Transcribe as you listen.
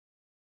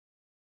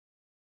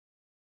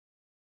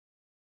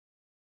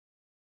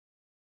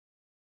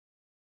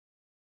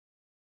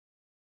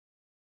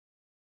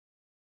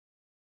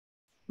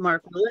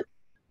Mark Willis.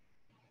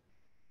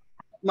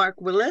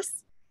 Mark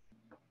Willis.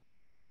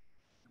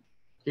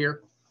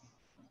 Here.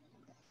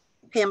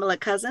 Pamela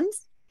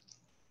Cousins.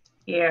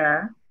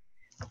 Here.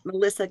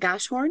 Melissa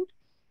Goshorn.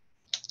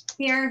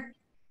 Here.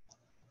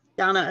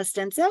 Donna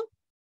Ostenso.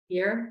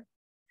 Here.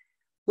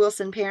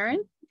 Wilson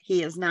Perrin.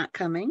 He is not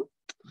coming.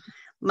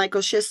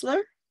 Michael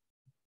Schisler.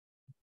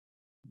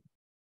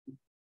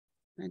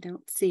 I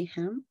don't see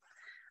him.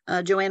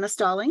 Joanna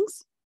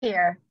Stallings.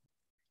 Here.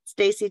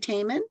 Stacy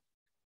Taman.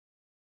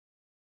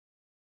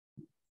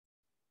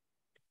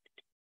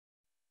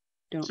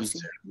 Don't see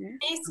her there.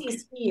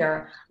 Stacy's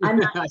here. I'm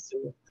not.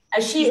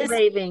 She is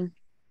waving.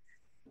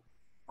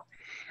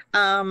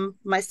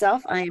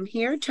 Myself, I am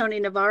here. Tony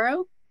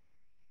Navarro.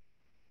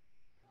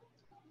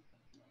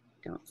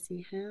 Don't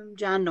see him.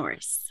 John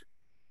Norris.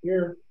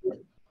 Here.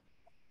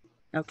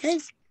 Okay,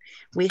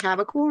 we have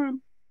a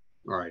quorum.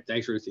 All right,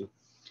 thanks, Ruthie.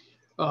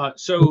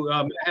 So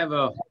I have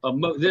well,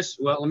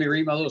 let me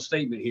read my little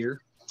statement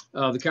here.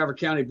 The Calvert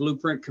County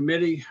Blueprint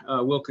Committee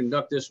will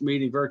conduct this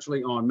meeting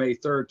virtually on May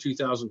 3rd,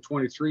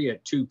 2023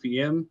 at 2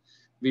 p.m.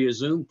 via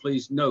Zoom.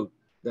 Please note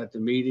that the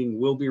meeting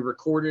will be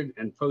recorded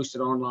and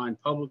posted online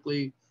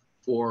publicly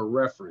for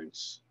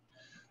reference.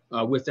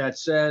 With that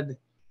said,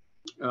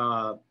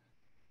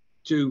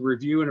 to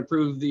review and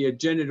approve the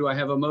agenda, do I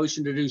have a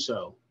motion to do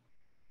so?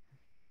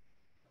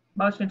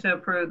 Motion to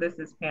approve. This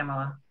is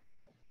Pamela.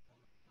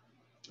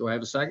 Do I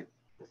have a second?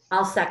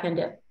 I'll second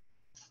it.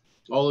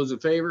 All those in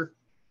favor?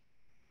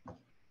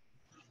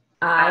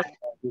 Aye.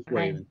 Just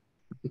waving.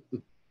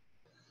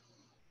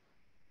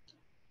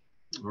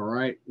 All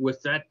right.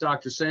 With that,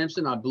 Dr.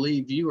 Sampson, I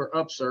believe you are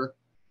up, sir.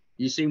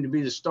 You seem to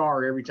be the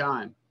star every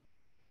time.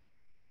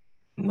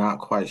 Not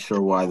quite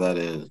sure why that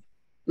is.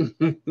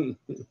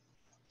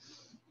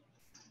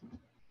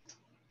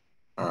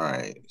 All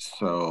right,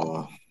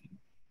 so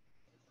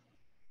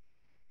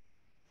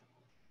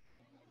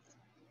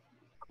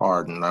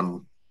pardon,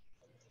 I'm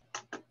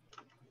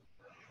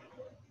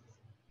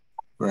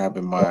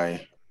grabbing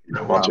my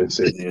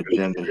the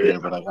agenda here,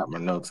 but I got my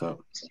notes up.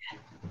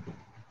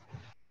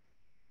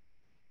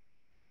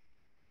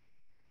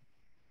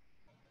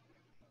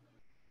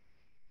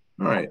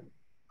 All right.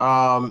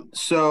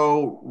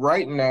 So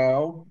right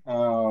now,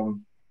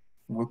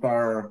 with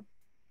our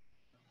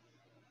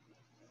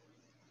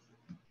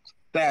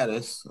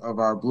status of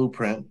our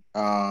blueprint,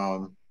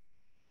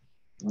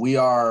 we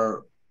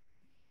are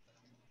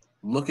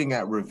looking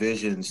at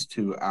revisions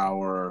to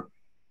our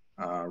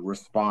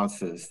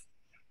responses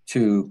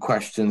to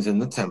questions in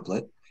the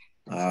template.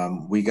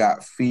 We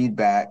got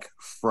feedback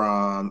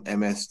from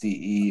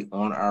MSDE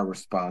on our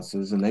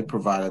responses, and they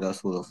provided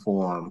us with a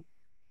form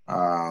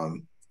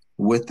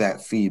with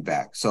that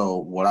feedback. So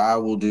what I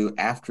will do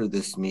after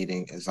this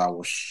meeting is I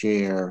will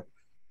share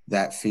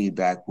that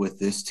feedback with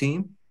this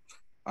team.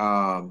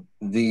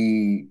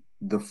 The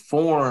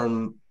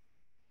form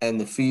and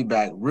the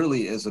feedback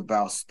really is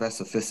about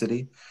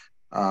specificity.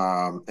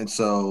 And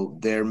so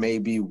there may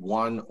be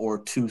one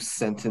or two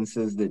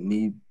sentences that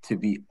need to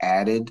be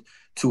added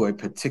to a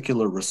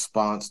particular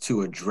response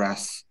to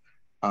address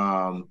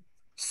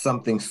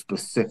something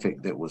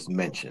specific that was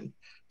mentioned.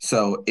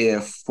 So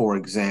if, for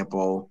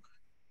example,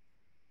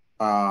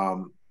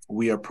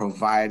 we are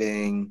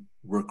providing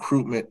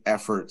recruitment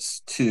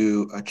efforts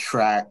to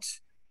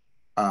attract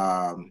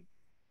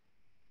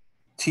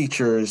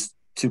teachers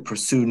to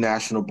pursue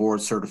national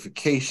board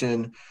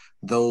certification,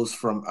 those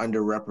from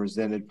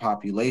underrepresented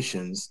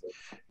populations,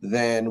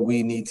 then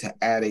we need to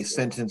add a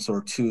sentence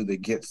or two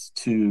that gets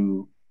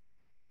to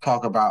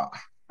talk about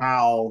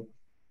how,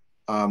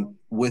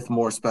 with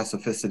more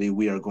specificity,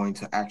 we are going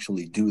to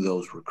actually do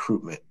those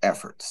recruitment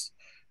efforts.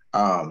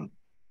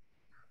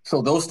 So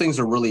those things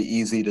are really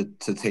easy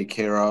to take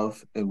care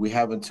of. And we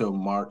have until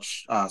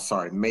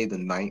May the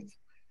 9th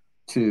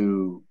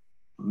to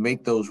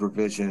make those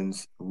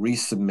revisions,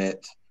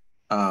 resubmit,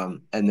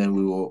 and then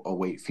we will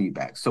await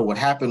feedback. So what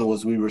happened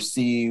was we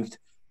received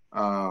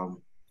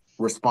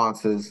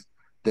responses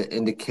that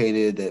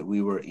indicated that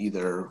we were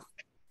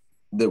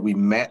that we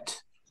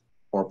met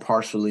or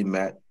partially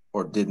met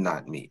or did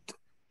not meet.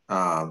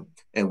 And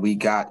we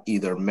got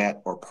either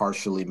met or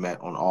partially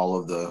met on all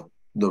of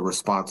the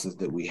responses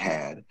that we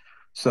had.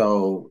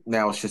 So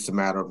now it's just a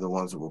matter of the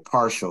ones that were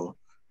partial,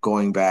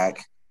 going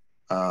back,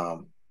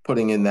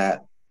 putting in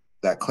that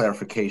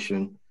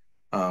clarification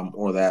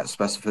or that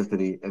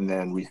specificity, and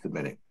then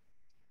resubmitting.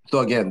 So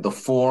again, the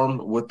form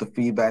with the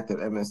feedback that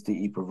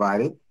MSDE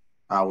provided,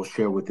 I will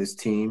share with this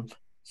team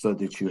so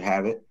that you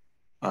have it,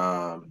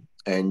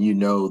 and you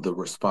know the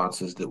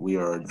responses that we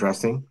are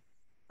addressing.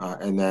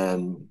 And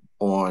then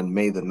on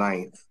May the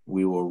 9th,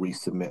 we will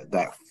resubmit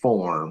that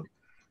form.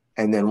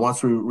 And then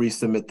once we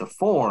resubmit the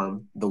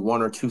form, the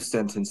one or two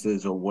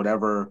sentences or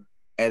whatever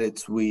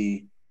edits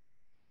we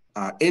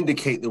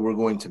indicate that we're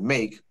going to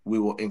make, we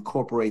will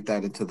incorporate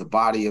that into the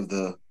body of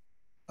the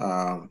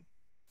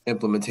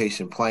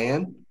implementation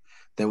plan.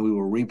 Then we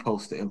will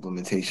repost the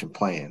implementation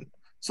plan.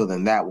 So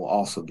then that will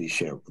also be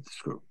shared with this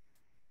group.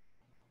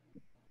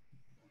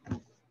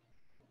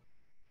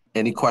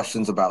 Any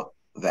questions about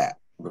that?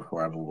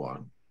 before I move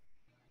on.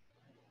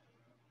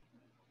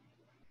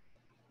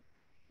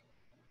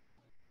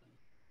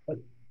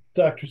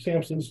 Dr.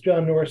 Sampson, it's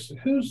John Norris.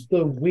 Who's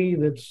the we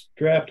that's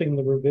drafting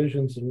the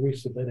revisions and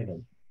resubmitting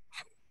them?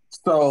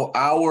 So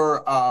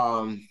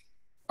our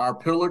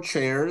pillar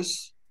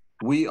chairs,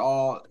 we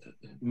all,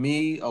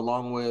 me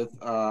along with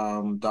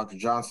Dr.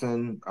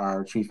 Johnson,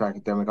 our chief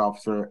academic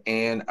officer,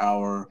 and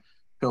our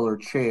pillar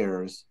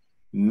chairs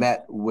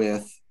met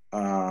with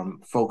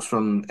folks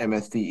from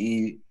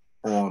MSDE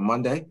on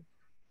Monday,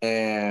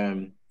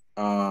 and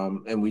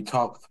we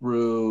talked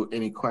through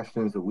any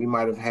questions that we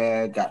might have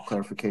had, got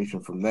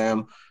clarification from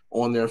them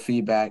on their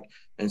feedback.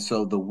 And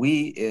so the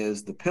we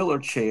is the pillar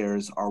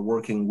chairs are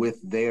working with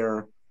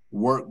their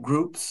work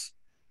groups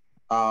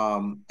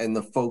and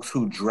the folks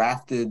who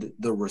drafted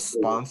the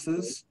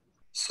responses.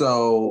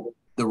 So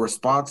the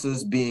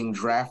responses being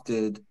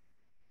drafted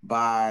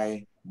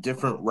by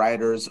different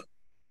writers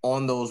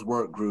on those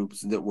work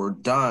groups that were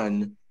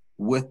done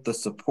with the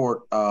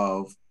support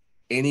of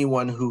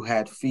anyone who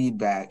had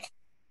feedback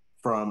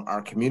from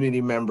our community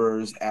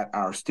members at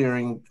our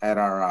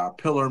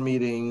pillar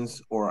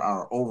meetings or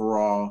our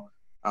overall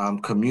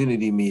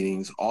community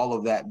meetings, all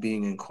of that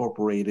being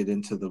incorporated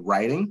into the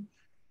writing.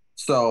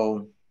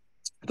 So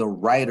the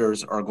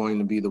writers are going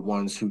to be the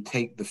ones who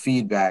take the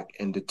feedback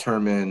and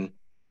determine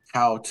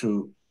how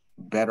to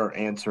better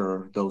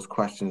answer those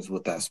questions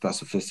with that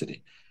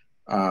specificity.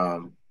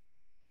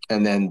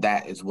 And then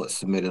that is what's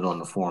submitted on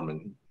the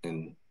form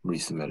and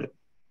resubmitted.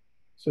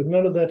 So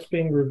none of that's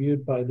being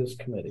reviewed by this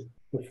committee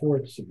before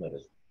it's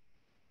submitted?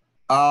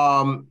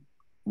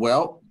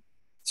 Well,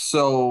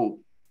 so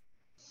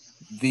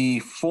the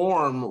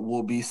form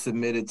will be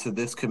submitted to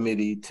this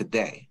committee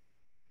today.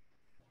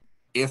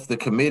 If the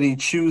committee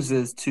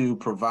chooses to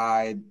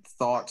provide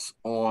thoughts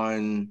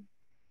on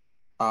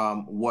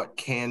what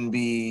can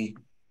be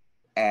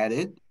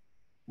added,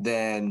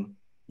 then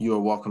you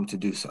are welcome to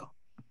do so.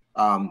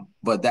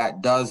 But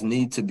that does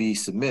need to be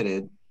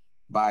submitted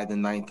by the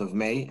 9th of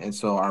May. And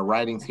so our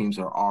writing teams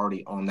are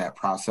already on that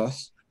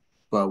process,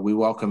 but we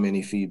welcome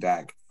any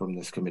feedback from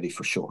this committee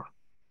for sure.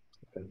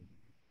 Okay.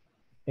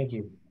 Thank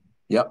you.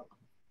 Yep.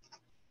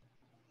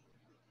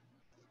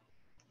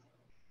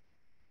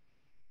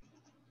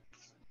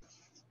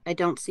 I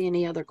don't see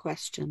any other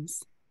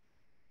questions.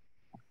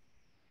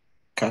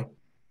 Okay.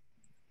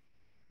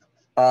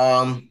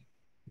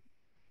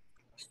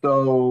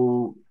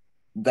 So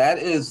that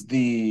is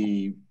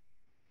the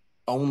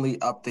only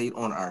update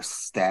on our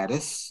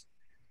status.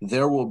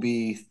 There will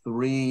be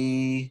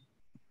 3,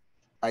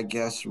 I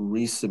guess,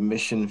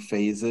 resubmission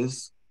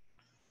phases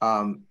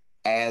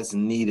as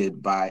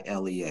needed by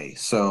LEA.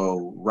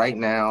 So right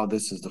now,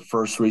 this is the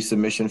first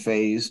resubmission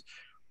phase.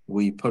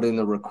 We put in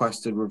the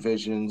requested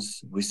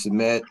revisions, we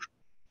submit,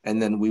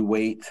 and then we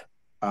wait,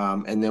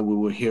 and then we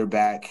will hear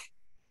back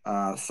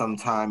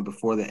sometime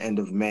before the end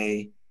of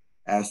May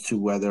as to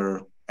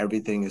whether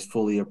everything is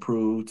fully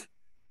approved.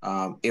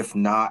 If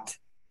not,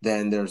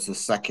 then there's a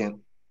second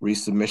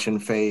resubmission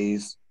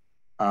phase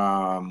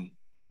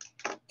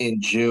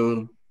in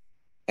June,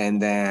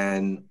 and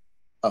then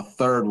a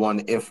third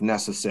one if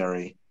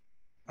necessary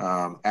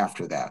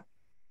after that.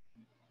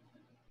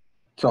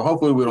 So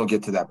hopefully we don't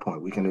get to that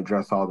point. We can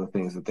address all the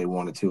things that they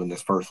wanted to in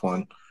this first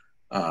one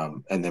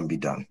and then be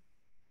done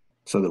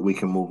so that we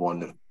can move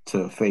on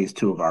to phase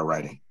 2 of our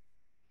writing.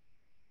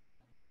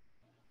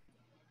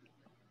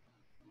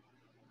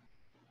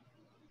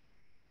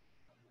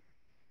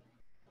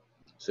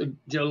 So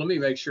Joe, let me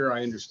make sure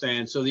I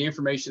understand. So the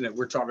information that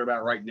we're talking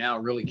about right now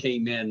really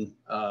came in,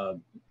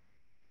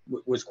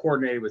 was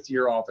coordinated with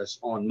your office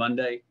on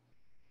Monday?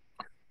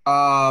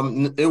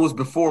 It was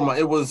before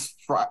it was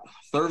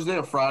Thursday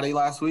or Friday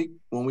last week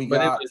when we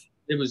got.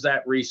 It was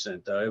that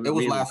recent though. It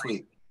was last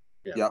week.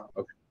 Yeah. Yep.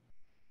 Okay.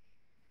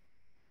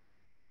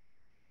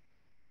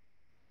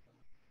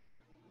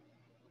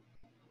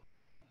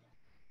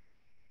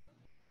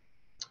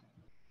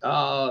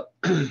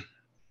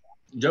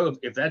 Joe,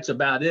 if that's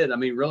about it, I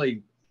mean,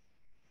 really,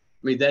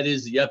 that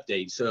is the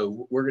update.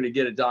 So we're going to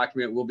get a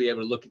document. We'll be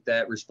able to look at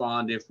that,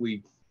 respond if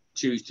we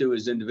choose to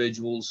as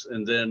individuals.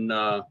 And then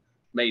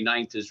May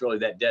 9th is really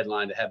that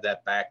deadline to have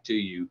that back to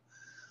you.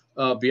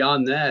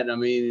 Beyond that, I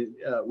mean,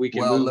 we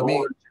can move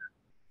on.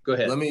 Go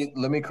ahead.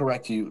 Let me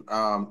correct you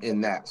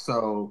in that.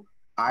 So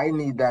I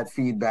need that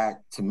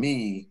feedback to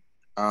me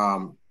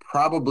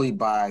probably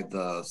by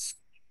the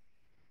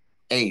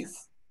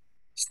 8th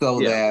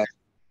so that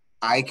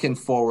I can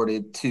forward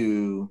it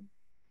to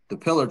the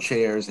pillar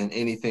chairs, and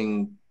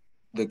anything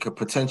that could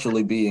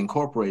potentially be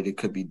incorporated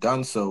could be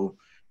done so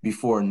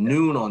before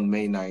noon on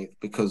May 9th,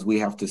 because we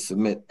have to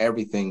submit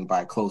everything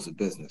by close of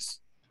business.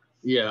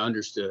 Yeah,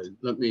 understood.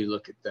 Let me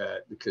look at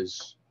that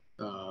because.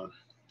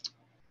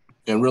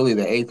 And really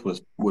the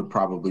 8th would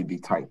probably be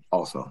tight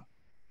also.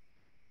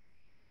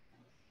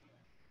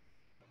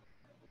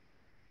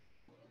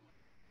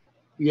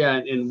 Yeah,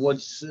 and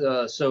what's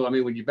so I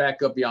mean, when you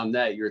back up beyond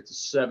that, you're at the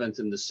 7th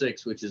and the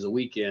 6th, which is a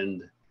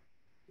weekend.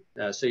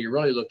 So you're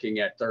really looking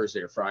at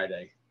Thursday or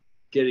Friday.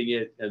 getting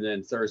it, and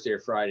then Thursday or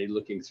Friday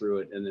looking through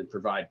it, and then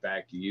provide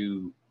back to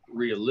you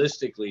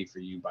realistically for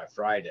you by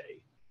Friday.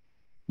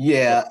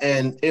 Yeah,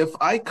 and if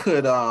I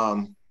could,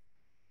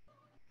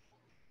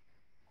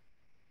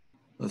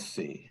 let's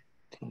see,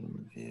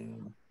 team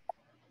view.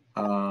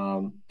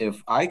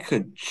 If I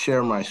could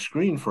share my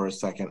screen for a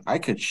second, I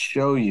could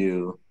show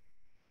you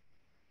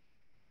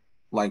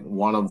like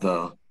one of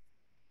the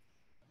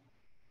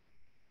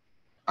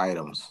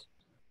items.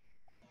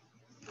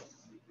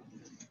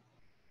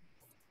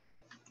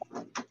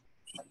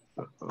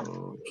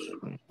 Oh,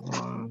 screen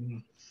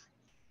one.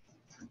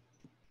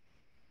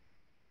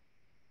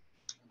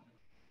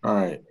 All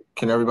right,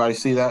 can everybody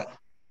see that?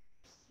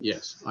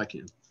 Yes, I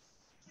can.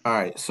 All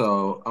right,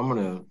 so I'm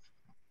gonna,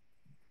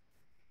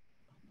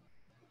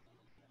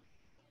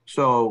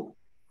 so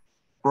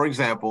for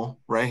example,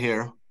 right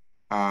here,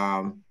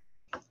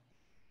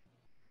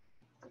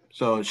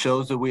 so it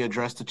shows that we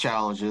address the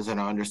challenges and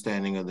our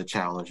understanding of the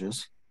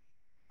challenges.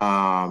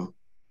 But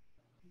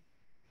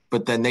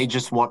then they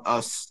just want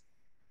us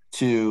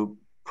to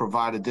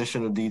provide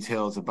additional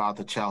details about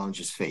the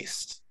challenges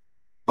faced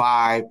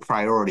by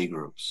priority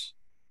groups,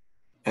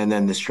 and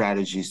then the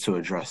strategies to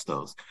address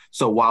those.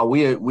 So while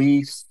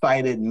we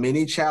cited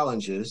many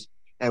challenges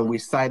and we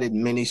cited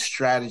many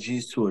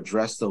strategies to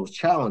address those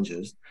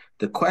challenges,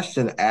 the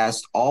question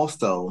asked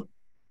also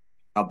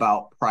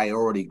about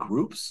priority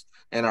groups,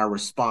 and our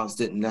response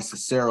didn't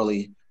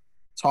necessarily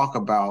talk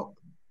about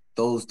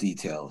those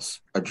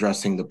details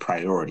addressing the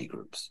priority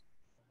groups.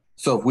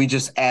 So if we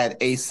just add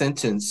a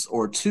sentence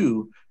or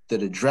two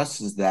that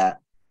addresses that,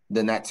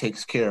 then that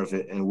takes care of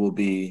it and will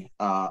be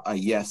a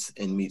yes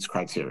and meets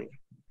criteria.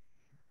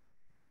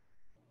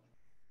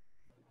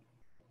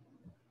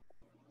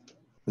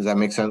 Does that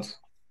make sense?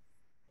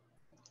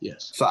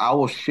 Yes. So I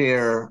will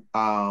share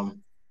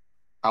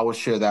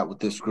that with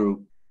this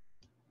group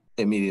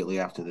immediately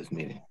after this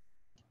meeting.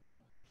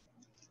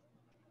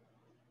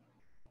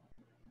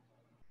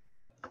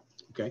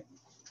 Okay.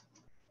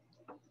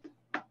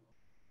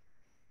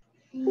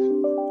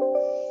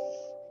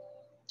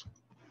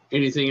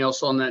 Anything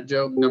else on that,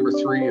 Joe? Number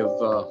 3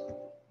 of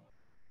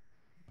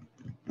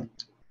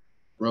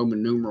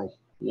Roman numeral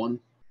 1.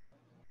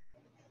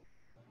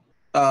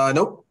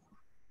 Nope.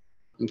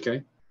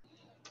 Okay.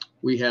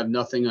 We have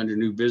nothing under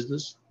new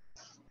business.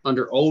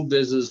 Under old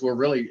business,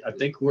 I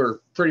think we're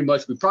pretty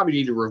much, we probably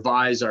need to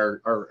revise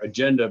our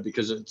agenda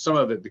because some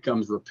of it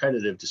becomes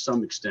repetitive to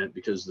some extent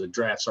because the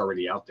draft's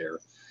already out there.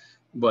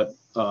 But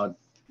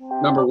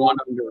number 1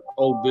 under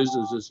old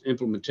business is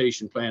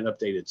implementation plan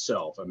update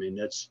itself. I mean,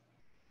 that's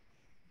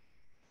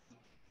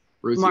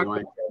Ruthie.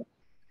 Mark,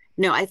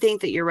 no, I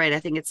think that you're right. I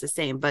think it's the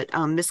same, but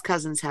Miss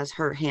Cousins has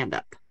her hand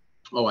up.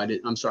 Oh,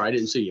 I'm sorry. I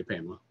didn't see you,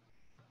 Pamela.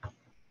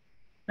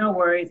 No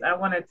worries. I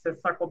wanted to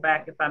circle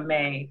back, if I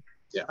may,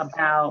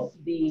 about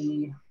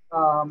the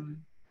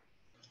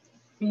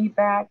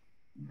feedback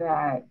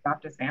that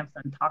Dr.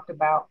 Sampson talked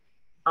about.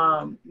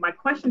 My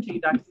question to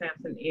you, Dr.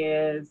 Sampson,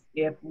 is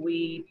if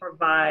we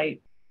provide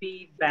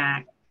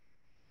feedback,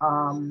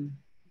 I'm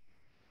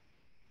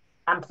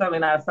certainly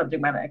not a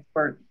subject matter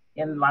expert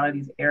in a lot of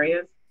these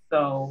areas.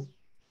 So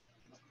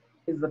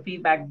is the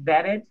feedback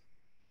vetted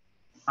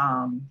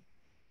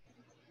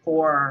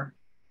for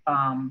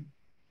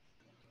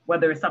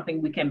whether it's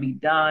something we can be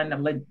done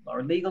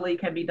or legally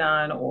can be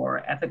done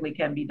or ethically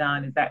can be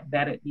done? Is that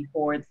vetted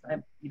before it's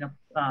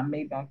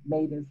made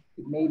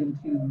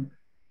into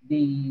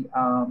the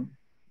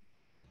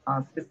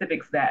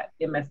specifics that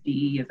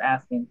MSDE is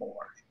asking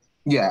for?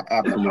 Yeah,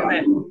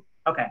 absolutely.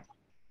 Okay.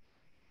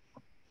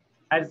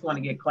 I just want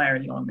to get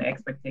clarity on the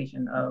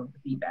expectation of the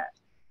feedback.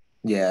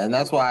 Yeah, and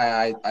that's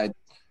why I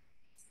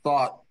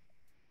thought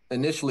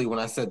initially when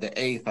I said the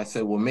 8th, I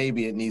said, well,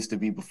 maybe it needs to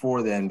be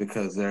before then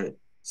because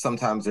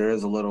sometimes there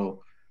is a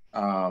little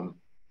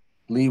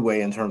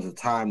leeway in terms of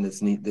time that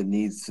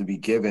needs to be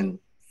given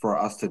for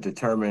us to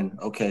determine,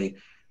 okay,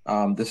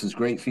 this is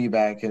great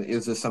feedback. And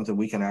is this something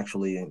we can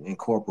actually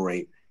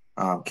incorporate?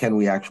 Can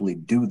we actually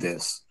do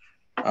this?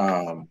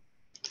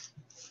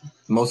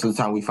 Most of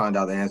the time we find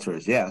out the answer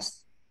is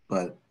yes,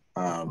 but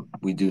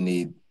we do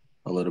need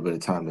a little bit of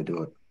time to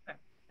do it.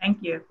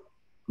 Thank you.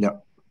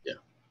 Yep. Yeah.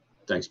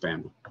 Thanks,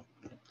 Pamela.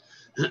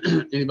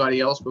 Anybody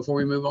else before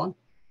we move on?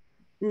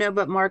 No,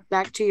 but Mark,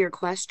 back to your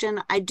question,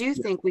 I do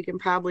think we can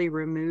probably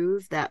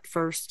remove that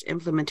first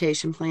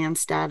implementation plan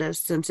status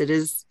since it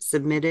is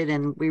submitted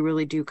and we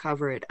really do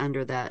cover it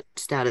under that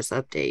status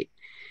update.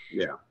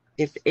 Yeah.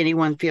 If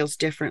anyone feels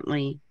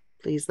differently,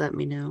 please let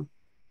me know.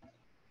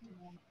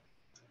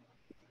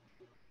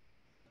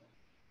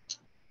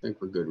 I think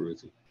we're good,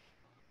 Ruthie.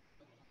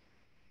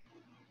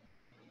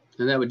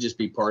 And that would just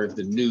be part of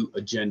the new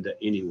agenda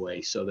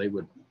anyway. So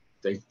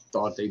they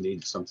thought they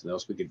needed something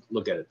else. We could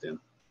look at it then.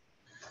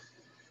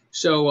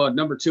 So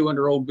number 2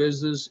 under old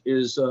business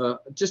is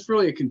just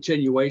really a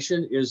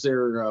continuation. Is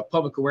there a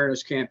public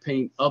awareness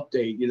campaign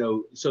update?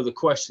 So the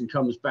question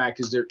comes back,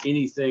 is there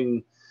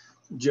anything,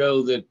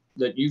 Joe, that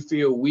you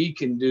feel we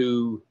can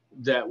do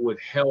that would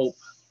help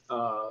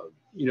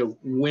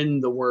when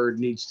the word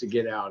needs to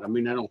get out. I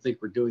mean, I don't think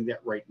we're doing that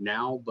right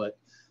now, but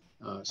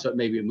so it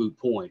may be a moot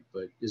point.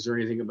 But is there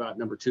anything about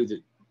number 2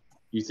 that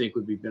you think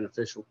would be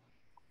beneficial?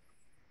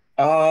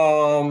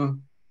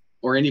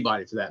 Or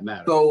anybody for that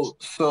matter?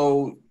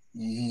 So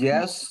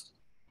yes,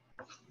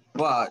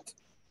 but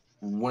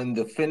when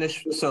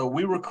so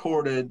we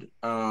recorded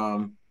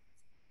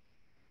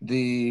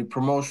the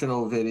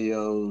promotional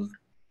videos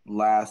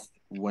last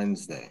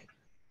Wednesday.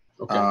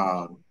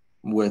 Okay.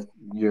 With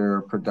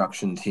your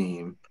production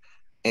team.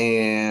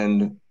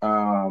 And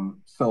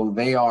so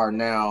they are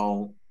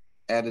now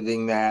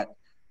editing that.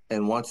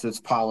 And once it's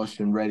polished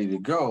and ready to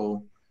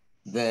go,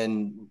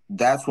 then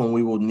that's when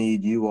we will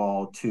need you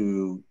all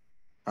to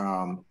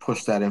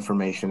push that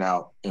information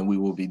out, and we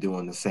will be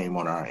doing the same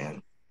on our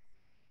end.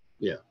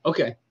 Yeah.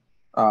 Okay.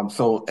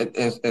 So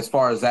as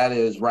far as that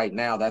is right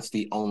now, that's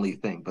the only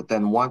thing. But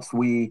then once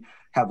we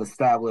have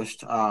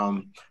established,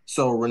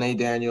 so Renee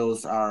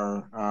Daniels,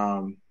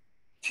 our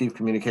Chief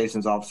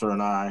Communications Officer,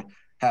 and I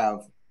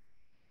have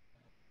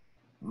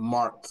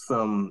marked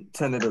some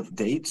tentative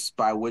dates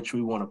by which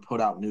we want to put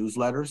out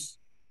newsletters.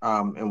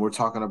 And we're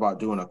talking about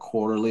doing a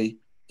quarterly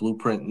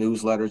Blueprint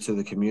newsletter to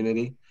the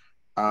community.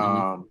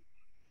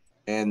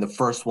 And the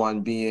first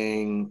one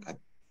being,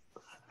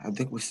 I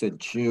think we said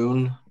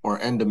June or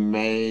end of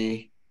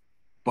May.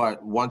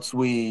 But once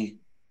we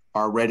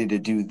are ready to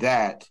do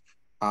that,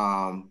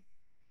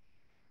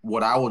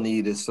 what I will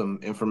need is some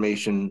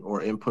information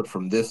or input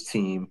from this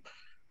team,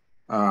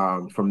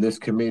 from this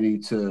committee,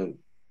 to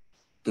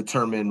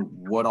determine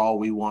what all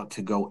we want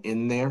to go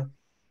in there,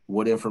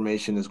 what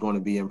information is going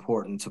to be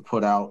important to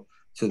put out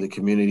to the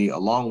community,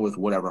 along with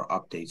whatever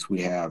updates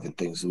we have and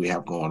things that we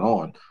have going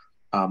on.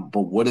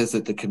 But what is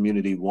it the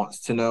community wants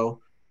to know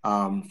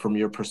from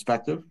your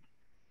perspective,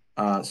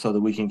 so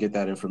that we can get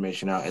that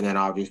information out. And then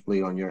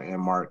obviously on your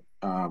end, Mark,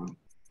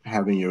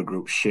 having your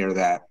group share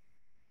that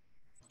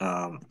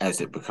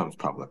as it becomes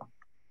public.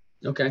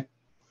 Okay.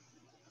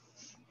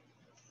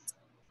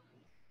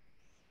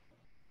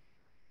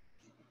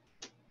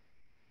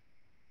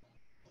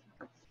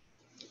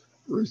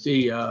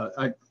 Ruthie,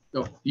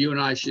 you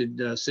and I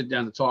should sit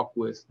down and talk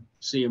with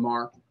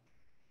CMR. I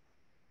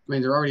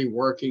mean, they're already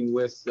working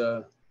with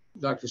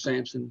Dr.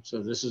 Sampson,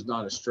 so this is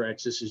not a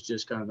stretch. This is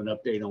just kind of an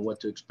update on what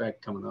to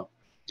expect coming up.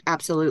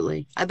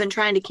 Absolutely. I've been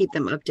trying to keep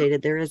them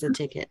updated. There is a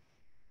ticket.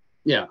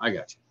 Yeah, I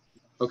got you.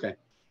 Okay.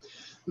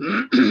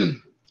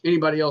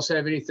 Anybody else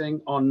have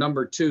anything on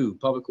number 2,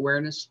 public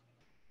awareness?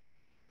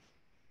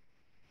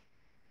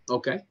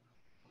 Okay.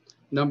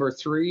 Number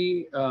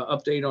 3,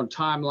 update on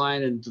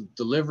timeline and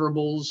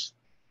deliverables.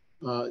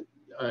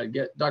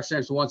 Dr.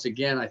 Sampson, once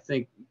again, I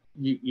think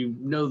you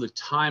know the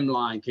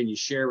timeline. Can you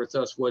share with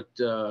us what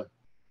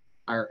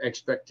our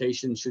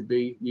expectations should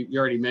be? You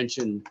already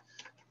mentioned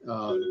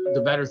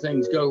the better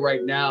things go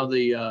right now.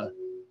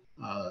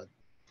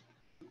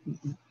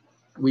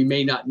 We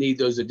may not need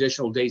those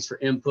additional dates for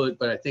input,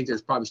 but I think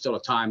there's probably still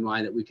a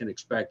timeline that we can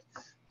expect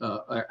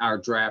our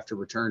draft to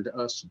return to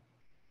us.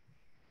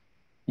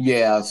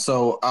 Yeah.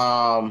 So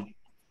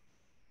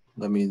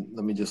let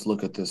me just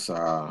look at this.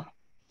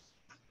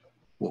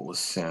 What was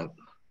sent.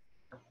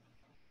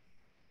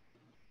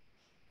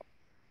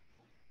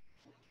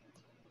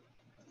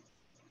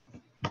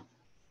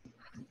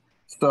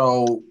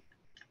 So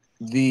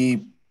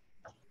the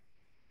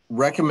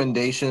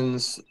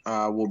recommendations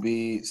will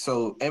be,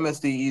 so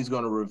MSDE is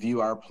going to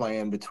review our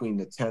plan between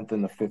the 10th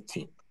and the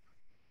 15th.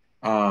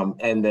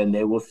 And then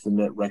they will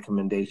submit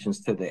recommendations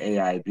to the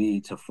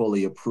AIB to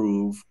fully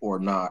approve or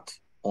not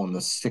on the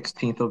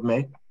 16th of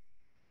May.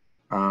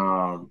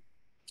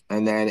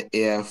 And then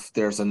if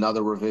there's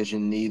another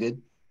revision needed,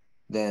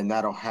 then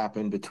that'll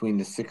happen between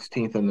the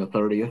 16th and the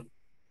 30th.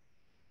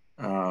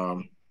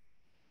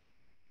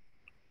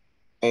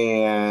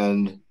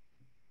 And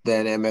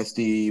then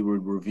MSD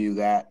would review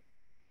that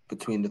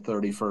between the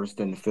 31st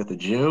and the 5th of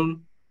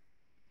June.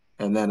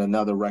 And then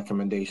another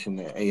recommendation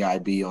to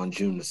AIB on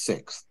June the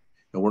 6th.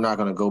 And we're not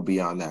going to go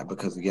beyond that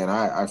because, again,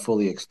 I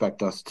fully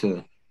expect us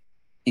to,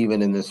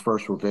 even in this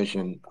first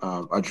revision,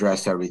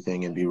 address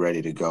everything and be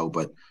ready to go.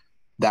 But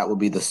that will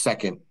be the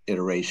second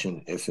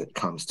iteration if it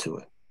comes to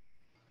it.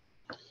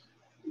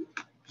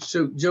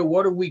 So, Joe,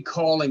 what are we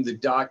calling the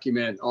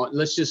document?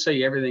 Let's just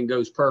say everything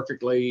goes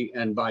perfectly,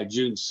 and by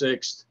June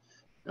 6th,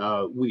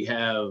 we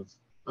have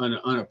an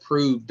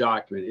unapproved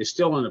document. It's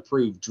still an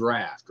approved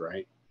draft,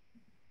 right?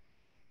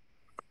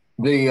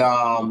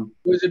 What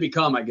does it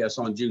become, I guess,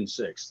 on June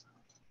 6th?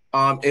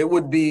 It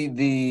would be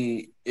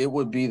the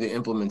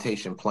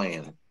implementation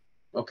plan.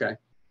 Okay.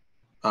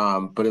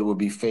 But it would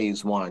be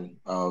phase 1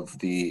 of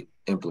the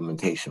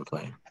implementation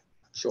plan.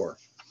 Sure.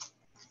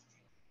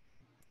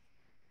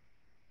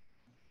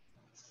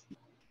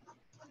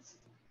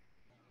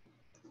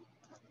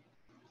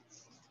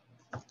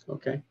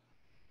 Okay.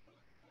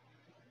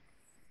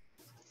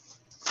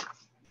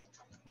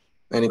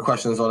 Any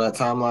questions on that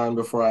timeline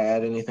before I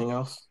add anything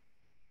else?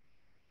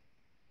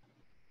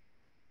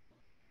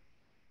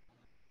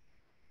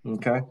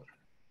 Okay.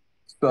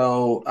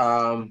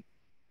 So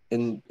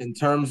in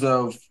terms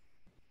of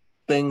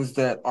things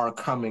that are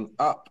coming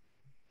up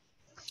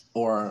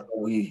or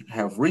we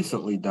have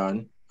recently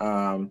done,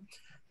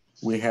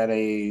 we had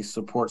a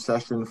support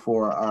session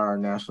for our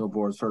National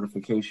Board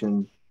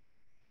Certification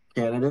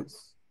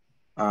candidates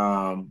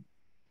 2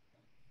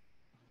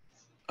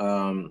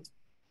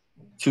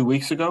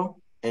 weeks ago,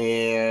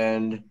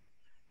 and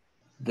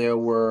there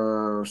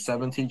were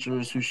 7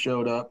 teachers who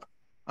showed up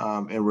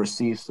and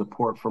received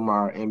support from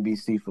our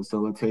NBC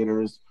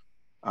facilitators,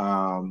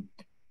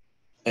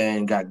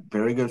 and got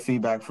very good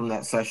feedback from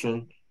that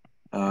session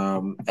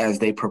as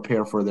they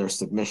prepare for their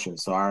submission.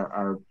 So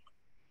our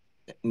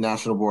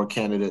National Board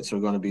candidates are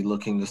going to be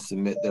looking to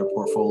submit their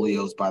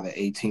portfolios by the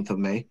 18th of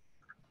May.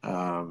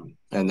 And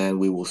then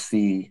we will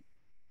see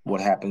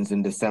what happens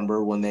in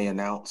December when they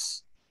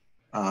announce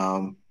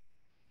how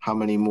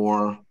many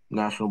more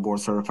National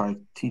Board Certified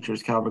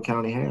Teachers Calvert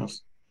County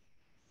has.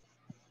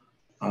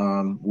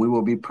 We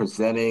will be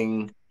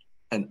presenting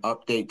an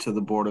update to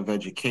the Board of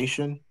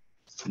Education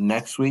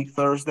next week,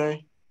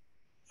 Thursday.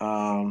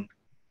 And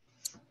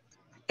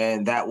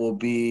that will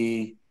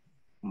be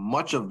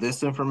much of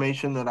this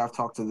information that I've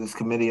talked to this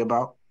committee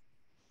about.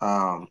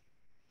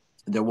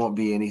 There won't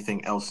be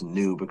anything else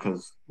new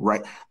because,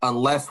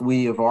 unless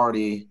we have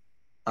already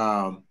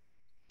gotten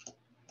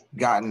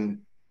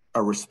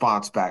a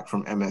response back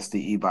from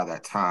MSDE by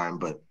that time,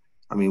 but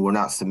I mean, we're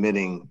not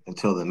submitting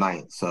until the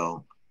 9th,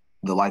 so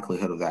the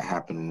likelihood of that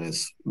happening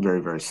is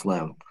very, very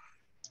slim.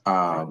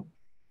 So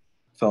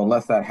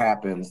unless that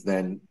happens,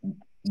 then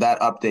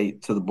that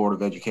update to the Board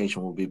of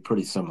Education will be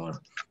pretty similar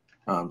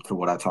to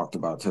what I talked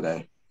about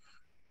today.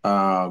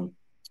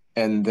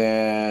 And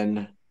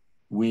then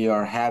we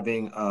are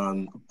having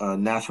a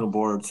National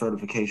Board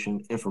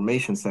Certification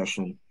information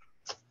session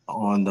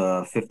on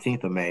the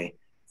 15th of May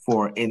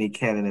for any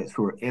candidates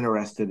who are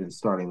interested in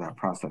starting that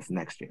process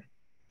next year.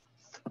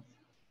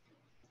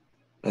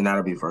 And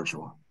that'll be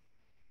virtual.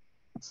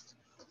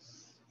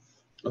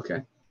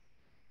 Okay.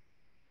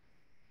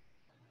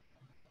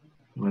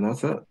 And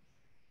that's it.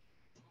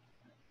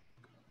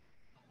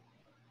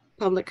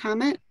 Public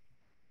comment?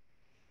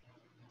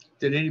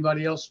 Did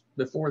anybody else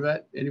before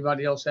that?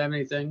 Anybody else have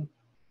anything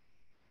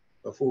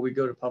before we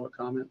go to public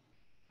comment?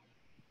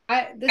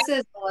 This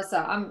is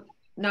Melissa. I'm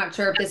not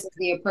sure if this is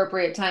the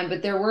appropriate time,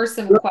 but there were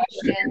some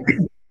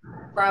questions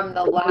from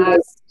the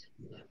last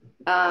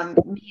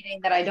meeting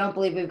that I don't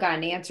believe we've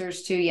gotten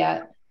answers to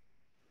yet.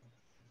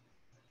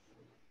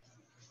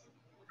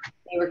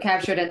 They were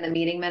captured in the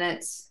meeting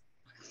minutes.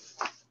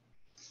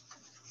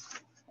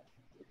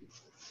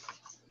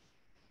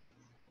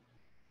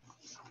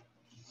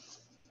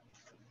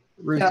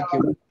 Ruth,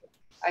 So,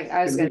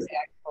 I was going to say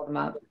I can pull them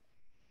up.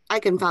 I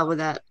can follow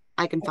that.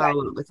 I can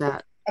follow up with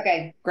that.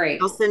 Okay,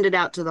 great. I'll send it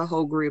out to the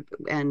whole group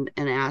and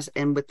ask,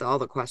 and with all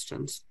the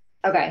questions.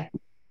 Okay.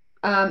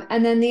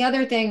 And then the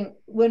other thing,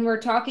 when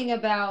we're talking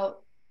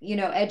about,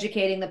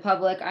 educating the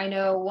public, I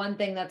know one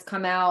thing that's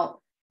come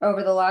out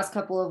over the last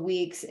couple of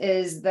weeks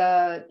is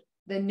the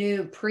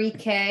new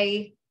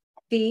pre-K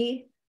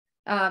fee.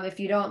 If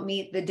you don't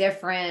meet the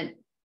different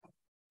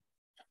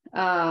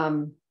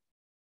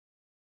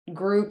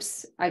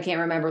groups, I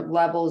can't remember,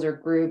 levels or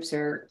groups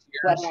or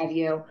what have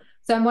you.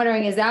 So I'm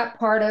wondering, is that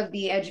part of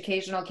the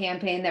educational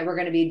campaign that we're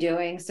going to be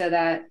doing so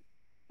that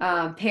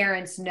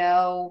parents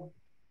know,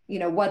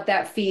 what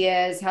that fee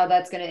is, how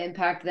that's going to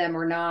impact them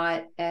or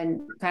not,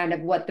 and kind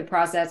of what the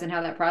process and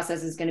how that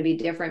process is going to be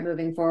different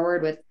moving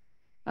forward with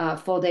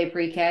full day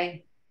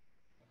pre-K?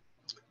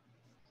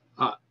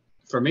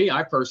 For me,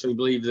 I personally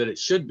believe that it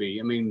should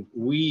be. I mean,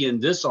 we in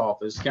this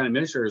office, county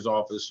administrator's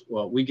office,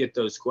 well, we get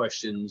those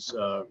questions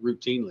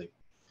routinely.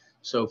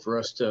 So for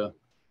us to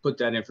put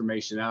that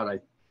information out, I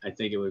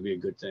think it would be a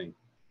good thing.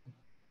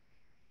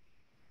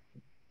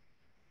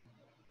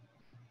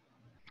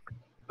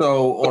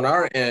 So on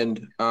our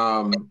end,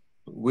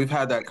 we've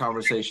had that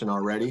conversation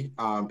already,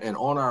 and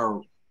on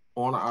our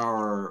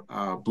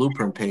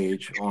blueprint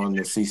page on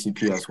the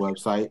CCPS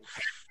website,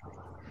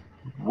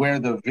 where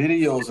the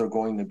videos are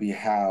going to be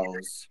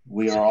housed,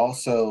 we are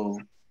also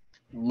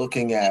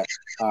looking at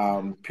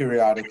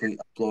periodically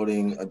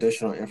uploading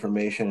additional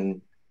information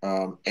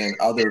and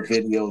other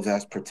videos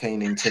as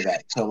pertaining to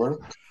that pillar.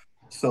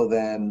 So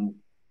then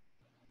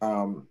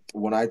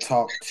when I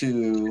talk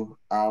to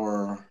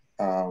our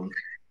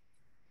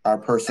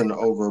person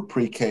over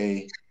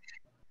pre-K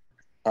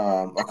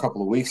a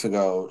couple of weeks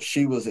ago,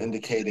 she was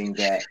indicating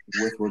that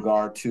with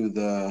regard to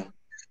the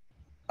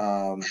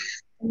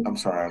I'm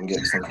sorry, I'm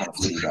getting some kind of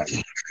feedback.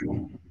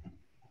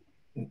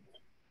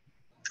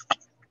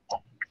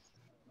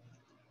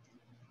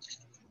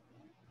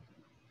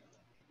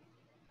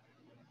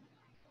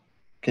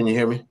 Can you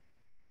hear me?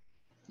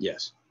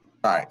 Yes.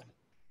 All right.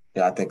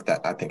 Yeah, I think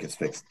it's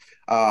fixed.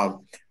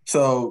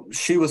 So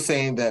she was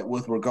saying that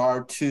with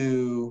regard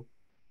to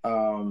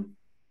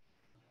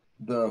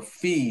the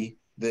fee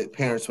that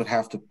parents would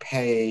have to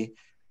pay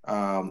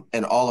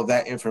and all of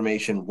that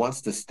information, once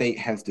the state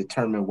has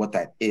determined what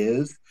that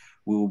is,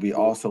 we will be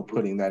also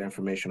putting that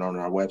information on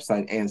our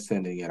website and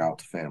sending it out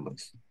to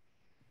families.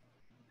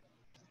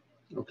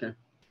 Okay.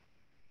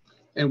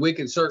 And we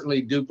can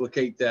certainly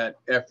duplicate that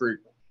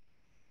effort,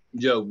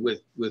 Joe,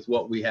 with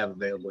what we have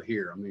available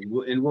here. I mean,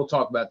 we'll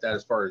talk about that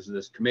as far as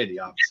this committee,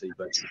 obviously,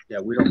 but yeah,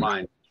 we don't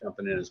mind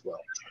jumping in as well.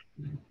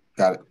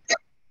 Got it.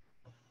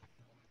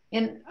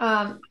 And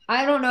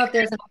I don't know if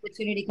there's an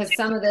opportunity, because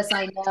some of this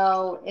I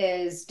know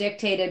is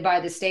dictated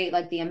by the state,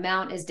 like the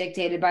amount is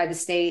dictated by the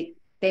state.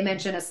 They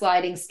mentioned a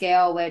sliding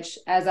scale, which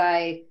as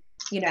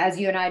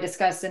you and I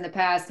discussed in the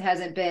past,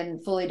 hasn't been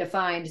fully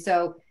defined.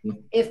 So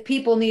if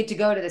people need to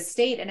go to the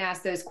state and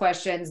ask those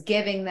questions,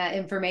 giving that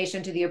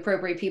information to the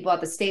appropriate people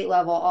at the state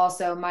level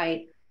also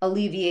might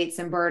alleviate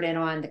some burden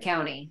on the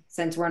county,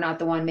 since we're not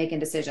the one making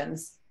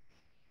decisions.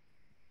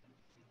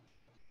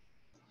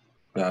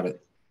 Got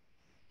it.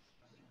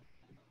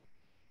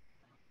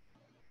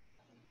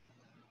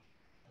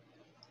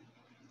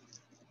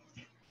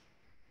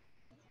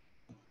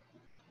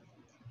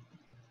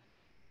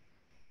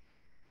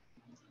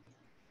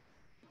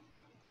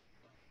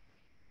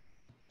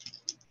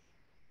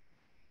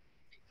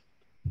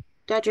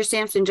 Dr.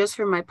 Sampson, just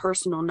from my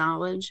personal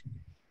knowledge,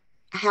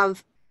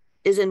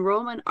 is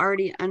enrollment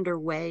already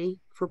underway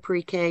for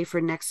pre-K for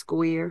next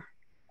school year?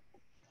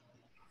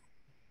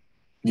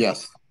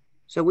 Yes.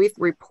 So we've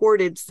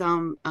reported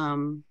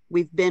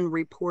we've been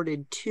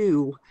reported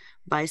to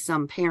by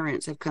some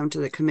parents have come to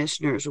the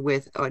commissioners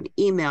with an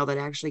email that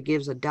actually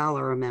gives a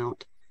dollar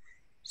amount.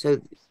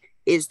 So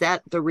is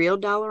that the real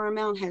dollar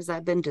amount? Has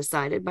that been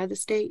decided by the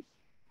state?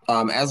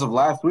 As of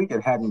last week,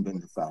 it hadn't been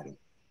decided.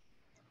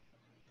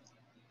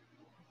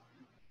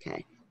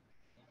 Okay.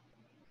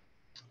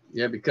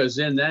 Yeah, because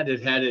in that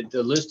it had it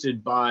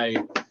listed by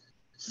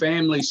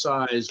family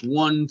size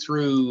 1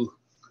 through,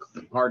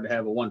 hard to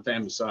have a one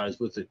family size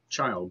with a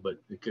child, but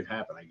it could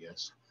happen, I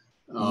guess.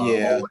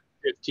 Yeah.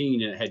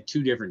 15, and it had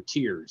 2 different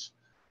tiers,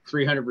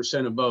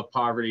 300% above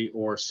poverty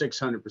or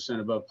 600%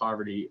 above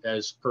poverty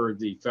as per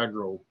the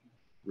federal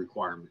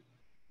requirement.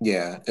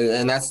 Yeah,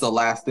 and that's the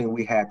last thing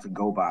we had to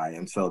go by.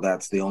 And so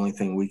that's the only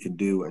thing we could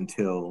do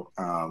until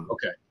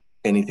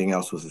anything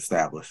else was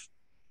established.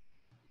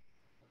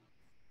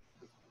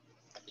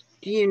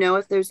 Do you know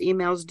if those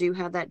emails do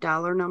have that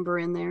dollar number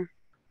in there?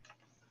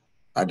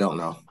 I don't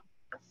know.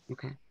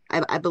 Okay.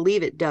 I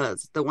believe it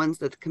does. The ones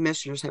that the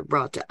commissioners have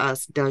brought to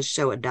us does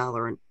show a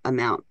dollar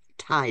amount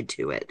tied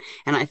to it.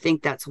 And I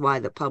think that's why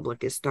the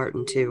public is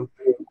starting to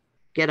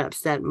get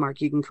upset.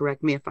 Mark, you can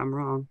correct me if I'm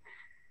wrong.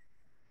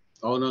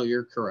 Oh, no,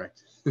 you're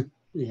correct.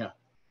 Yeah.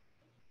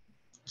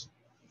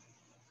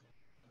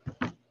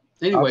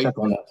 Anyway, I'll check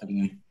on that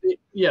today.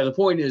 Yeah, the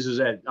point is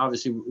that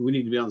obviously we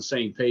need to be on the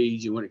same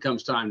page. And when it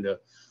comes time to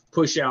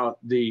push out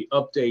the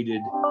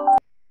updated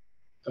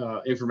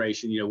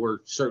information, we're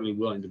certainly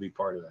willing to be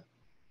part of that.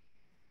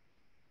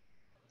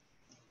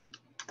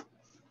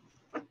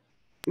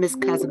 Ms.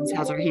 Cousins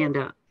has her hand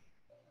up.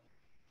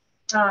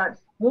 What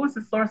was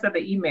the source of the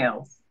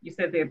emails? You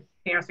said the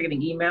parents are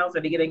getting emails.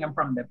 Are they getting them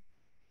from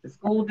the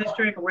school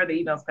district, or where are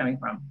the emails coming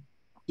from?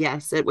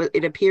 Yes,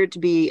 it appeared to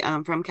be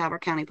from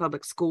Calvert County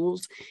Public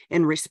Schools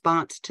in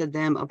response to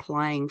them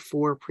applying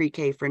for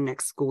pre-K for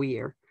next school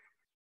year.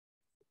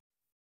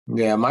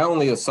 Yeah, my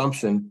only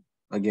assumption,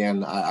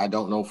 again, I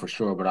don't know for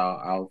sure, but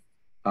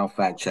I'll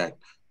fact check,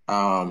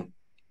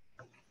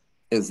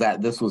 is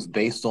that this was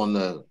based on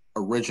the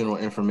original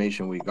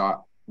information we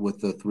got with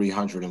the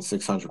 300 and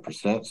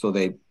 600%. So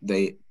they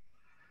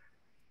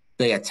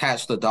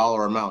attached the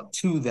dollar amount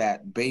to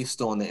that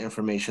based on the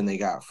information they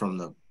got from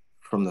the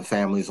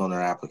families on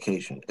their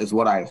application, is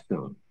what I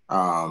assume.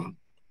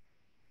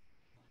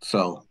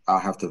 So I'll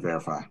have to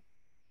verify.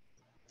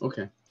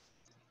 Okay.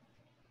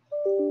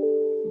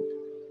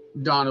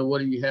 Donna, what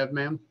do you have,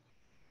 ma'am?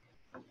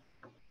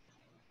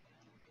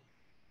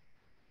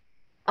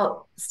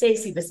 Oh,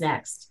 Stacy was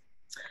next.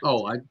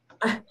 Oh,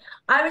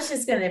 I was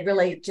just going to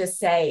really just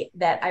say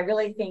that I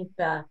really think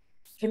the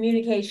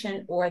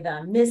communication or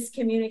the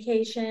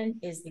miscommunication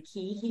is the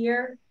key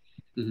here.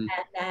 Mm-hmm. And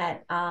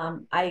that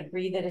I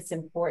agree that it's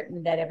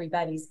important that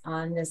everybody's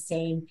on the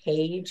same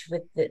page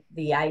with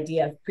the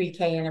idea of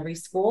pre-K in every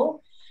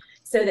school,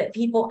 so that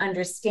people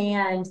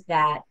understand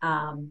that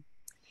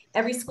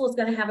every school is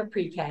going to have a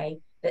pre-K,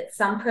 that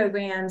some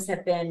programs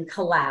have been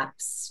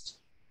collapsed,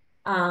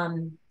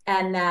 and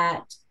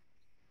that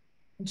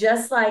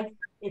just like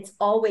it's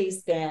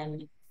always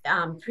been,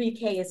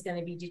 pre-K is going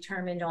to be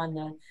determined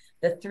on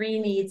the 3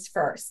 needs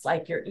first,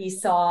 like your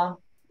ESOL,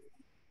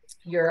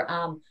 your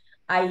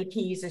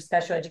IEPs or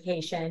special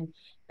education,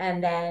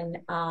 and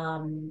then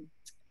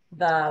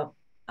the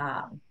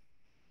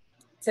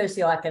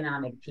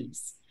socioeconomic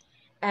piece.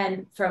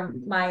 And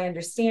from my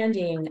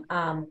understanding,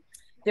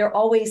 they're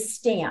always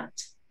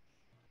stamped.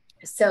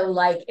 So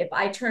like if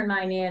I turn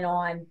mine in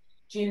on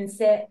June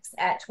 6th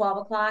at 12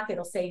 o'clock,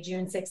 it'll say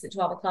June 6th at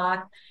 12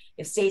 o'clock.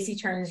 If Stacy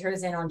turns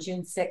hers in on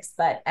June 6th,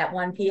 but at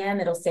 1 p.m.,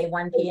 it'll say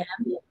 1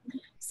 p.m.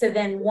 So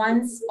then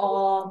once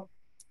all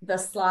the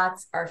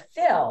slots are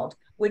filled,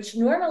 which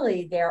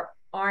normally there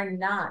are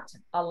not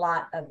a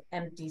lot of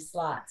empty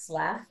slots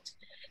left,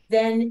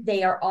 then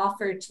they are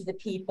offered to the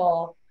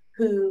people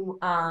who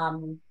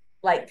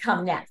like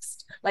come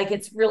next. Like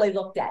it's really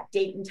looked at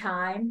date and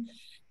time.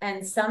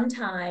 And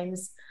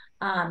sometimes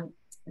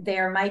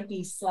there might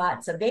be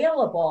slots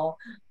available,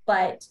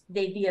 but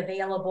they'd be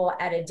available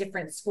at a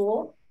different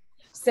school.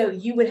 So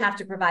you would have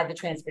to provide the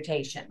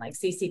transportation. Like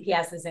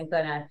CCPS isn't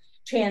going to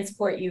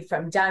transport you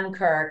from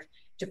Dunkirk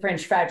to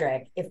Prince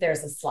Frederick if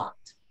there's a slot.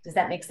 Does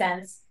that make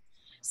sense?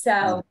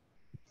 So,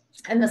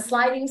 and the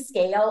sliding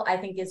scale, I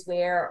think, is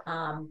where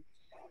all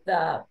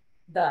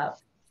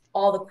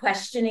the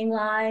questioning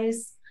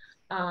lies.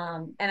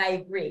 And I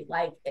agree,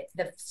 like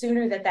the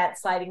sooner that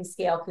sliding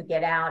scale could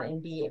get out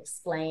and be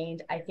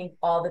explained, I think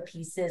all the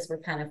pieces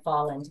would kind of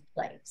fall into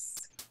place.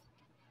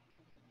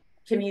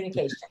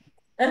 Communication.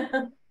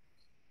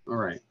 All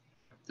right.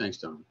 Thanks,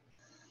 Don.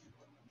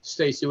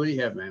 Stacy, what do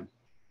you have, ma'am?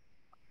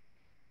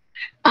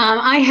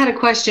 I had a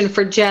question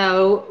for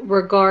Joe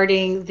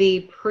regarding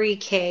the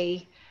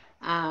pre-K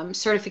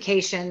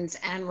certifications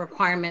and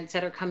requirements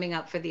that are coming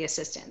up for the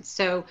assistants.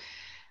 So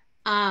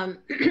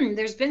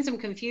there's been some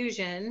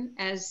confusion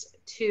as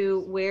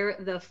to where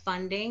the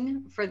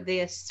funding for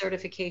this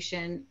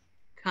certification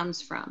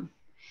comes from.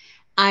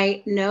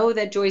 I know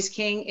that Joyce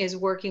King is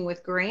working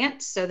with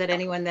grants so that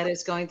anyone that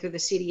is going through the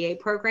CDA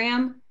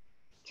program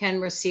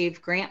can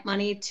receive grant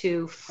money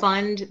to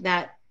fund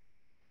that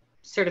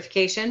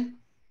certification.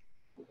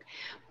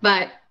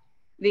 But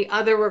the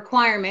other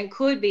requirement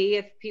could be,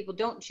 if people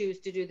don't choose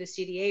to do the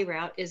CDA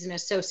route, is an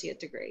associate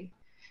degree.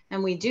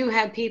 And we do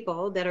have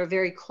people that are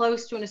very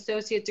close to an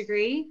associate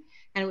degree,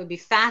 and it would be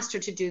faster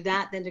to do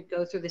that than to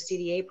go through the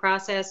CDA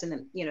process. And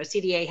then, you know,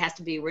 CDA has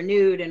to be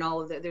renewed and all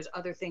of that. There's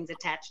other things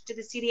attached to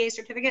the CDA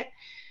certificate.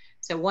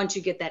 So once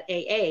you get that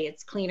AA,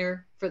 it's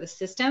cleaner for the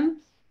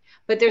system.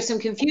 But there's some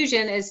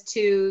confusion as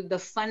to the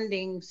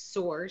funding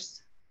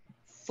source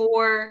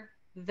for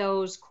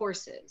those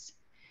courses.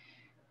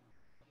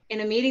 In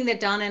a meeting that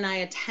Donna and I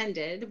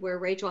attended, where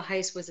Rachel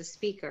Heiss was a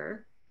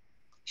speaker,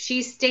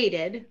 she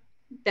stated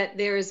that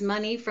there is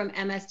money from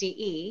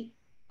MSDE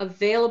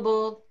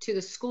available to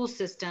the school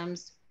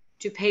systems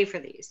to pay for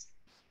these.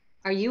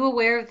 Are you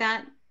aware of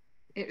that?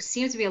 There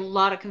seems to be a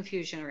lot of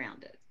confusion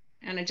around it.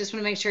 And I just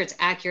want to make sure it's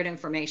accurate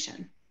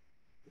information.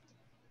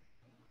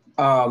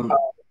 So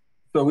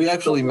we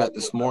actually met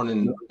this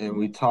morning and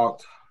we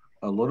talked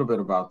a little bit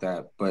about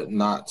that, but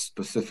not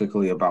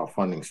specifically about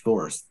funding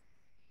source.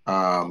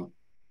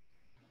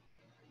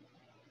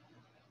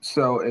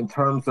 So in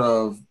terms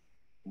of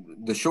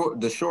the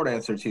short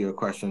answer to your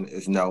question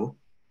is no,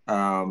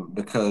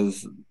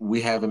 because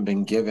we haven't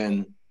been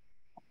given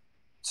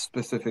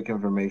specific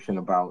information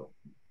about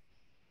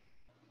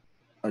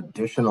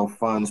additional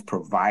funds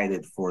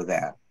provided for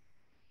that.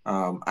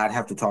 I'd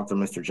have to talk to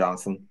Mr.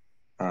 Johnson,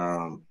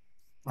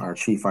 our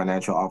chief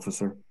financial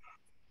officer,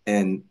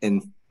 and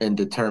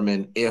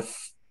determine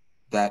if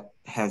that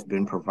has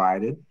been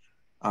provided.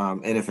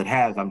 And if it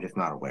has, I'm just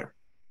not aware.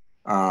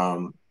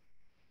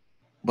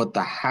 But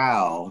the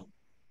how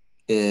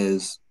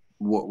is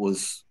what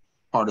was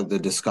part of the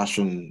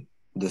discussion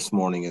this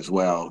morning as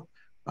well.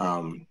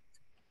 But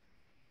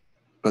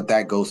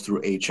that goes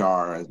through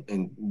HR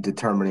in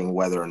determining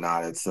whether or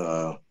not it's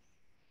a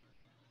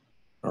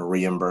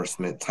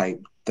reimbursement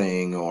type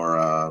thing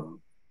or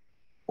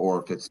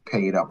if it's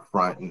paid up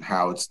front and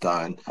how it's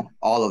done.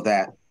 All of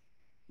that,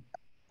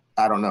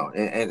 I don't know.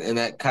 And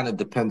that kind of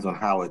depends on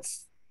how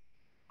it's,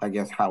 I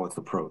guess, how it's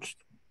approached.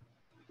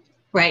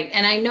 Right.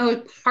 And I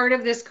know part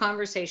of this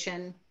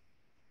conversation,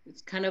 it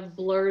kind of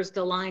blurs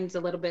the lines a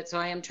little bit. So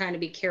I am trying to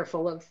be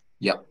careful of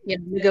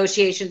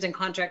negotiations and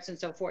contracts and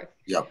so forth.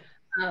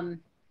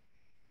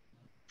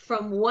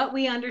 From what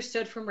we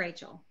understood from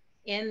Rachel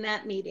in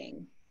that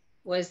meeting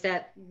was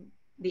that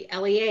the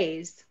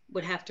LEAs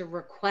would have to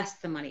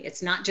request the money.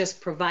 It's not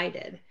just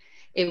provided.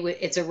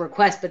 It's a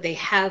request, but they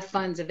have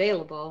funds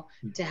available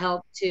to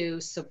help to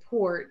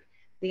support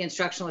the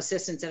instructional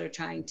assistants that are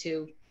trying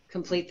to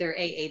complete their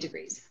AA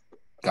degrees.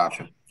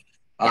 Gotcha.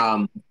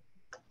 Yeah.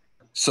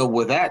 So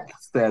with that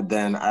said,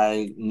 then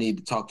I need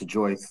to talk to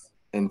Joyce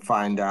and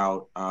find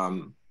out,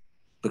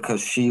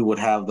 because she would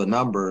have the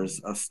numbers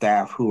of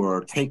staff who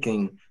are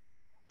taking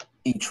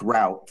each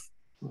route,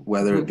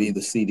 whether it be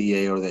the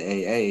CDA or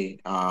the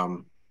AA,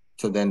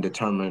 to then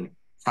determine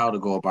how to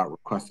go about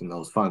requesting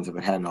those funds if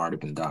it hadn't already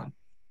been done.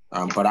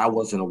 But I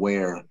wasn't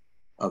aware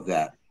of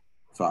that,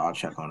 so I'll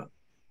check on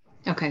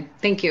it. Okay,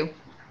 thank you.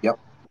 Yep.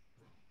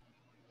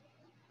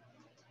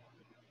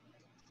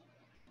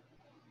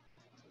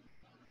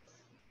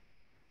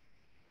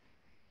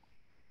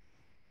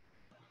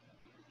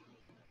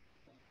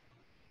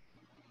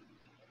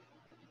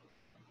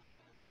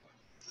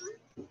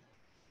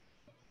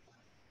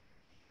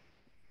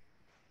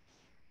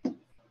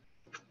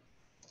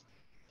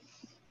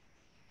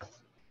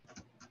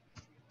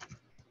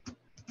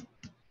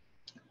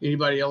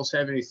 Anybody else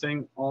have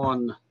anything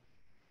on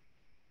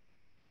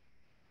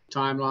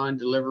timeline,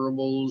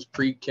 deliverables,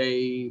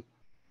 pre-K,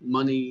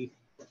 money,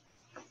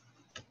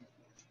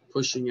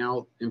 pushing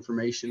out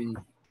information?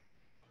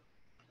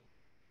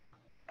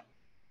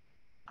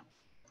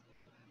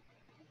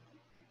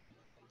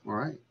 All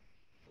right.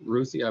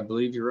 Ruthie, I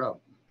believe you're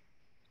up.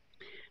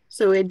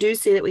 So I do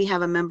see that we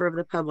have a member of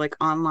the public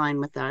online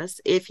with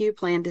us. If you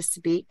plan to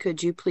speak,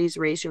 could you please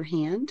raise your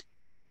hand?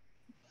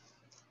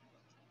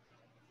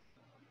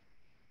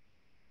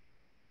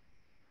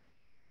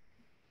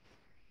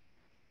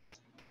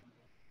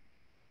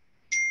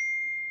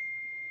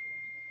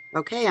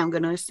 Okay, I'm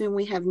going to assume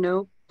we have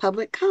no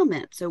public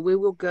comment. So we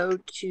will go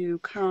to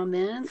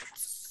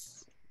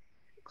comments,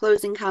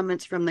 closing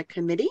comments from the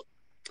committee.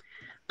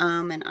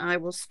 And I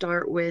will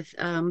start with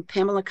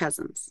Pamela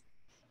Cousins.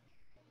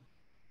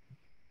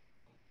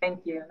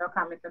 Thank you. No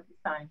comments at this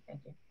time. Thank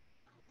you.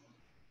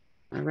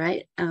 All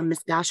right,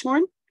 Ms.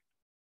 Dashorn.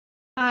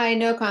 Hi,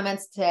 no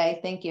comments today.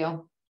 Thank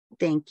you.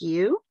 Thank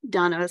you.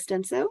 Donna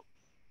Ostenso.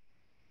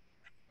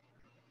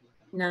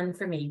 None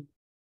for me.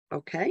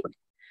 Okay.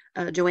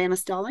 Joanna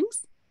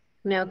Stallings.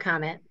 No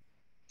comment.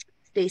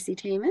 Stacy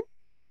Taman.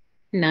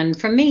 None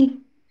from me.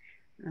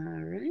 All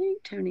right.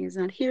 Tony is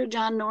not here.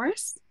 John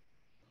Norris.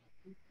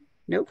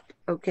 Nope.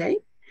 Okay.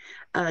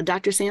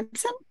 Dr.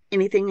 Sampson,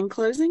 anything in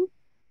closing?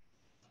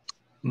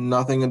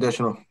 Nothing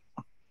additional.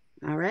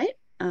 All right.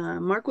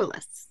 Mark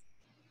Willis.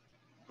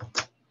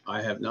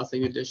 I have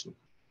nothing additional.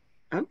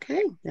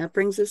 Okay. That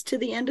brings us to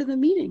the end of the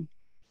meeting.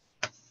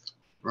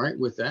 All right.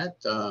 With that,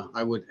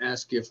 I would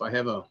ask if I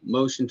have a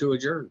motion to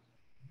adjourn.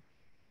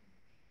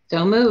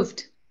 So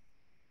moved.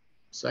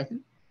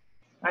 Second.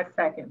 I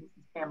second. This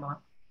is Pamela.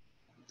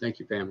 Thank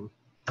you, Pamela.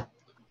 All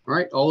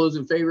right. All those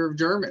in favor of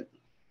adjournment?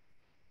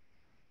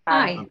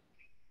 Aye.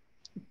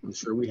 I'm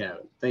sure we have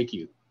it. Thank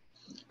you.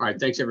 All right.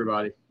 Thanks,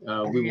 everybody. We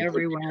will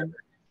Everyone.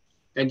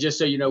 And just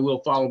so you know,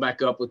 we'll follow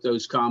back up with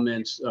those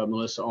comments,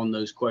 Melissa, on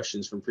those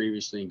questions from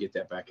previously and get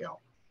that back out.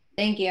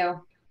 Thank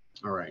you.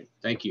 All right.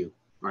 Thank you.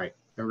 All right.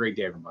 Have a great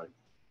day, everybody.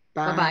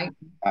 Bye. Bye-bye.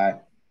 Bye.